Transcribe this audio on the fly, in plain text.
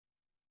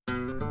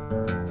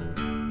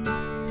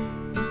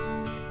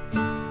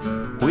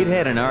We'd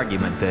had an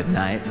argument that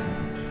night.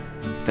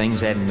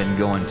 Things hadn't been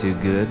going too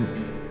good.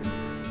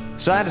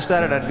 So I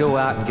decided I'd go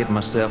out and get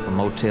myself a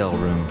motel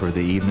room for the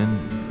evening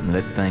and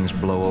let things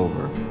blow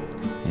over.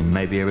 And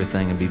maybe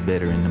everything would be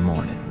better in the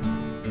morning.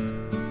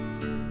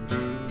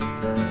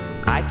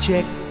 I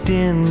checked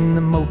in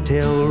the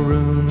motel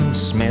room and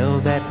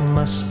smelled that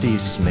musty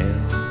smell,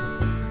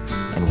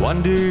 and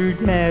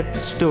wondered at the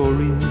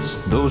stories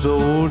those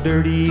old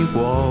dirty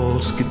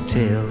walls could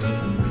tell.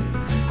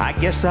 I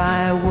guess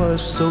I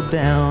was so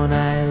down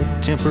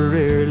I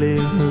temporarily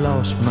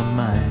lost my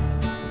mind.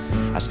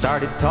 I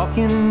started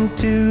talking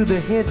to the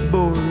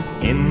headboard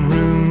in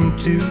room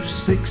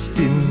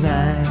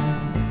 269.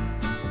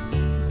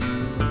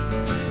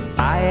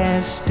 I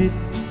asked it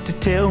to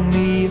tell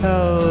me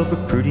of a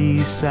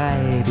pretty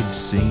sight it'd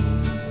seen,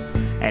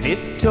 and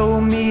it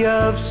told me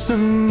of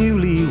some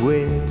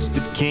newlyweds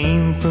that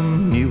came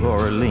from New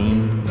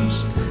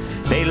Orleans.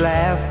 They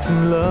laughed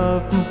and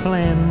loved and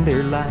planned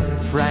their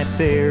life right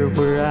there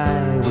where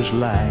I was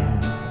lying,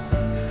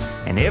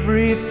 and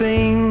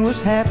everything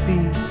was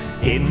happy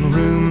in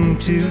room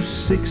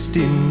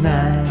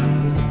 269.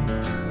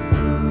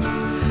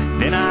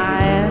 Then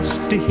I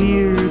asked to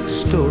hear the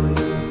story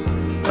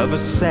of a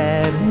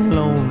sad and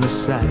lonely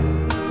sight,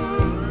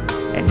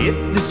 and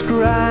it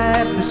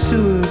described the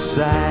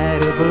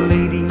suicide of a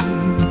lady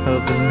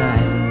of the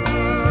night.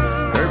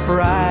 Her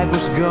pride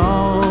was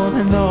gone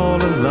and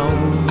all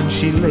alone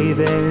she lay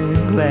there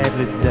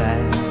gladly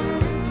died,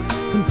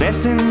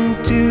 confessing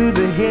to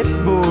the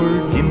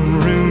headboard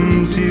in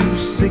room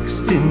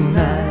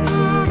 269.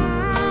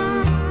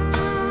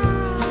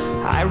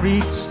 I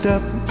reached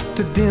up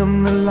to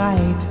dim the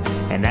light,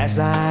 and as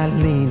I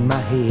leaned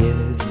my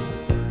head,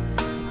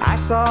 I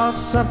saw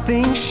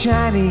something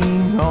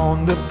shining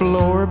on the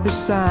floor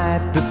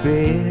beside the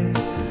bed.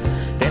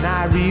 Then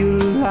I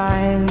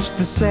realized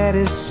the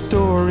saddest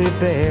story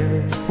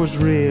there was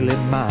really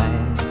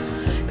mine,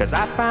 'cause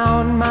I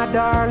found my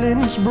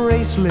darling's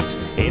bracelet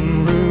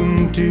in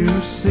room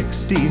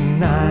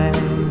 269.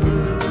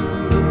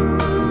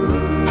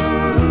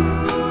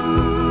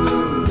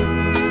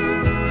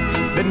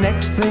 The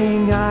next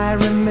thing I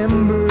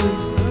remembered,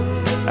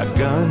 a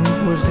gun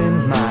was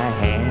in my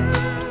hand,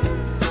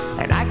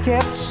 and I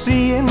kept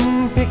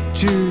seeing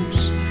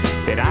pictures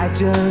that I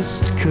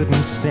just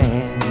couldn't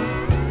stand.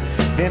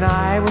 Then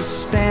I was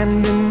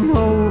standing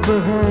over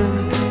her,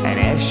 and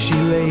as she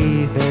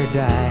lay there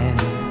dying,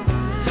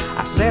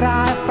 I said,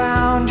 I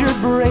found your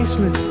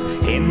bracelet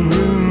in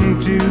room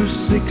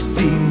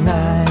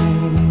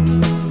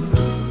 269.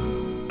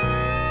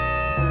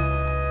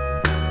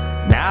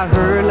 Now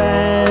her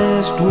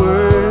last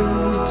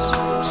words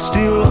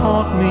still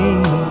haunt me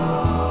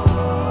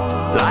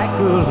like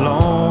a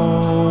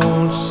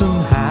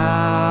lonesome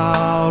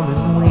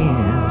howling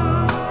wind.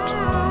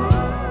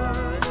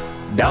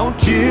 Don't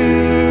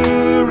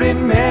you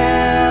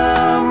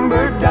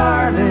remember,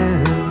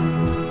 darling,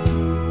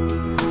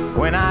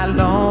 when I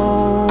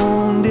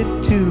loaned it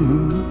to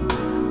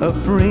a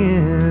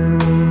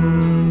friend?